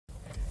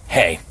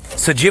Hey,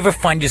 so do you ever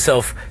find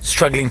yourself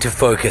struggling to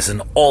focus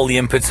on all the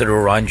inputs that are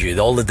around you,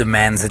 all the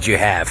demands that you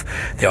have?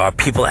 There are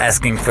people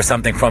asking for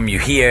something from you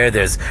here,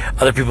 there's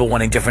other people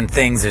wanting different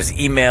things, there's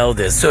email,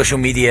 there's social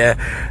media,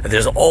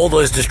 there's all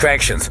those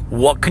distractions.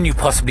 What can you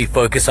possibly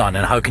focus on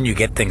and how can you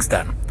get things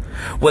done?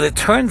 Well, it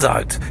turns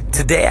out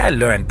today I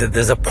learned that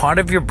there's a part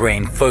of your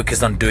brain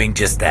focused on doing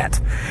just that.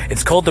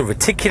 It's called the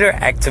reticular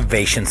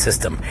activation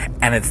system,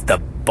 and it's the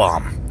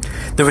bomb.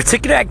 The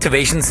reticular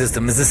activation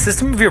system is a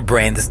system of your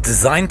brain that's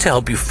designed to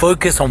help you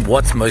focus on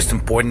what's most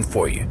important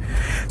for you.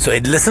 So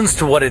it listens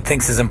to what it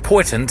thinks is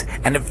important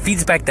and it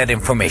feeds back that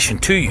information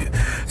to you.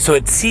 So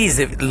it sees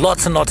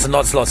lots of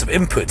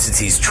inputs. It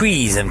sees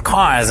trees and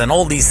cars and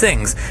all these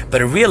things,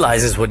 but it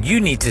realizes what you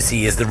need to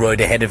see is the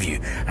road ahead of you,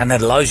 and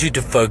that allows you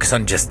to focus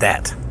on just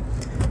that.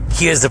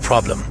 Here's the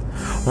problem.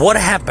 What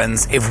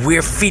happens if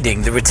we're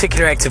feeding the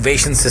reticular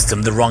activation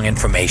system the wrong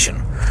information?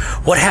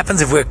 What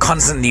happens if we're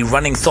constantly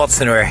running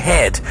thoughts in our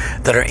head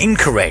that are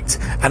incorrect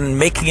and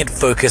making it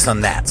focus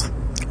on that?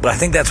 But I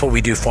think that's what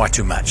we do far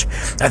too much.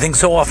 I think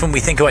so often we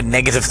think about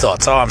negative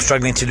thoughts. Oh, I'm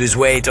struggling to lose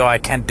weight. Oh, I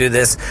can't do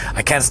this.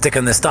 I can't stick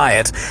on this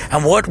diet.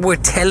 And what we're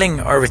telling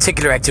our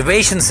reticular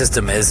activation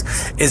system is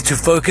to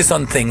focus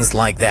on things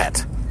like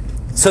that.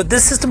 So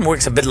this system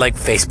works a bit like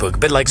Facebook, a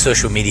bit like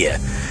social media.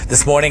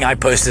 This morning I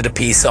posted a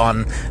piece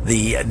on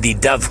the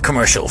Dove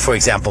commercial, for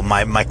example,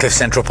 my Cliff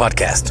Central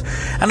podcast.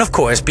 And of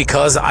course,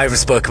 because I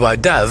spoke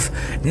about Dove,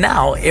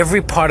 now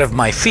every part of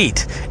my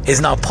feed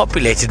is now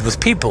populated with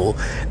people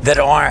that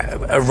are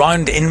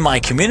around in my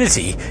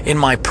community, in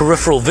my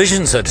peripheral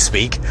vision, so to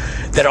speak,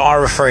 that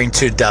are referring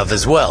to Dove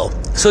as well.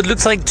 So it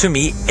looks like to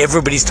me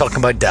everybody's talking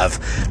about Dove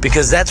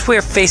because that's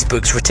where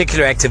Facebook's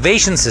reticular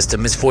activation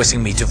system is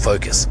forcing me to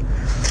focus.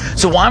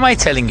 So why am I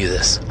telling you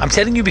this? I'm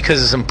telling you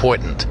because it's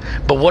important.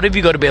 But what have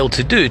you got to be able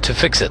to do to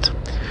fix it?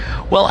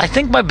 Well, I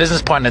think my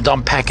business partner,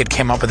 Don Packett,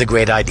 came up with a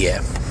great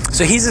idea.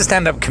 So he's a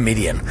stand-up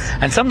comedian.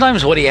 And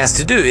sometimes what he has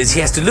to do is he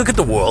has to look at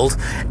the world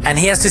and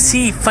he has to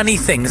see funny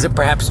things that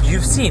perhaps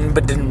you've seen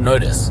but didn't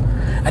notice.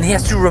 And he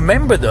has to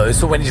remember those,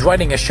 so when he's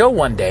writing a show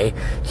one day,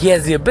 he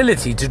has the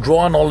ability to draw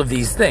on all of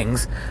these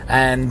things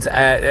and,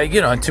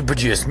 to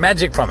produce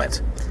magic from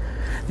it.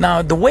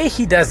 Now, the way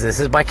he does this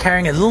is by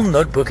carrying a little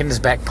notebook in his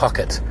back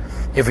pocket.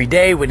 Every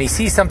day when he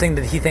sees something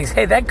that he thinks,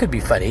 hey, that could be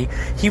funny,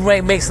 he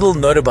makes a little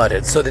note about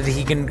it so that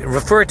he can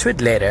refer to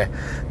it later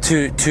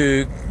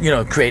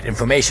to create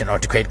information or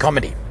to create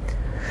comedy.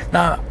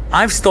 Now,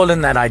 I've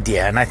stolen that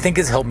idea and I think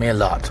it's helped me a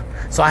lot.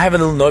 So I have a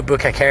little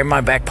notebook I carry in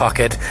my back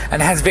pocket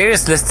and it has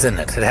various lists in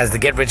it. It has the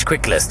Get Rich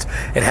Quick list,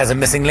 it has a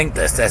missing link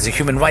list, it has a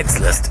human rights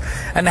list,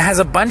 and it has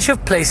a bunch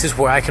of places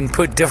where I can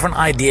put different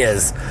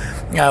ideas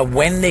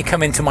when they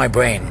come into my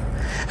brain.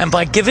 And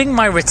by giving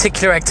my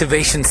reticular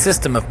activation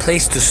system a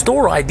place to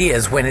store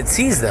ideas when it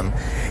sees them,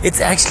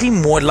 it's actually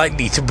more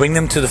likely to bring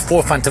them to the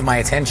forefront of my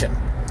attention.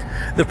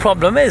 The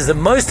problem is that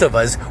most of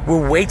us,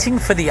 we're waiting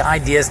for the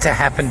ideas to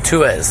happen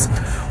to us.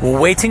 We're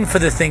waiting for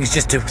the things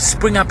just to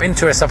spring up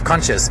into our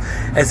subconscious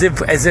as if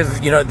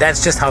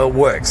that's just how it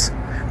works.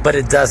 But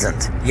it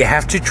doesn't. You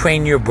have to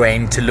train your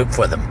brain to look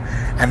for them.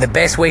 And the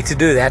best way to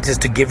do that is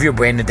to give your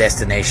brain a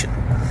destination.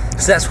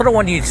 So that's what I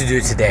want you to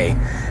do today.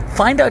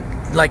 Find out,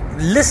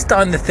 list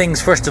down the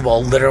things, first of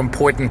all, that are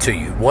important to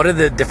you. What are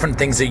the different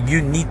things that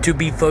you need to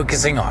be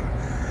focusing on?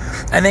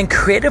 And then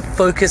create a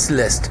focus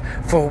list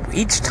for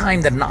each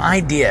time that an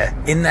idea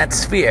in that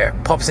sphere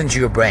pops into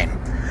your brain,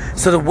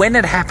 so that when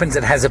it happens,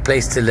 it has a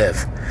place to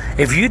live.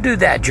 If you do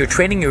that, you're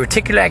training your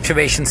reticular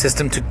activation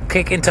system to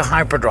kick into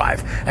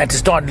hyperdrive and to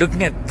start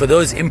looking for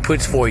those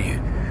inputs for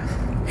you.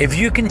 If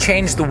you can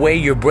change the way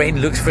your brain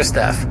looks for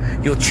stuff,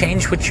 you'll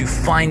change what you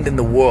find in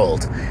the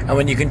world. And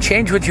when you can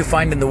change what you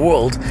find in the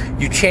world,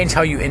 you change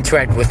how you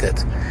interact with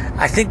it.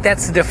 I think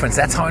that's the difference.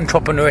 That's how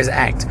entrepreneurs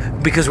act,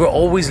 because we're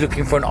always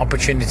looking for an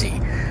opportunity.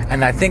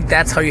 And I think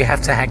that's how you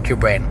have to hack your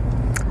brain.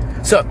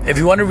 So if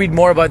you want to read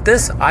more about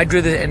this, I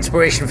drew the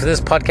inspiration for this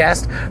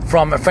podcast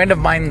from a friend of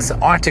mine's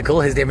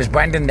article. His name is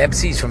Brandon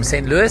Nebsey. He's from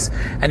St. Louis,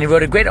 and he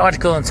wrote a great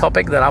article on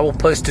topic that I will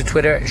post to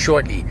Twitter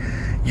shortly.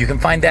 You can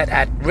find that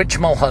at Rich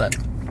Mulholland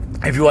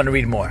if you want to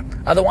read more.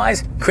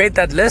 Otherwise, create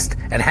that list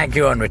and hack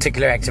your own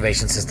reticular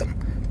activation system.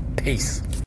 Peace.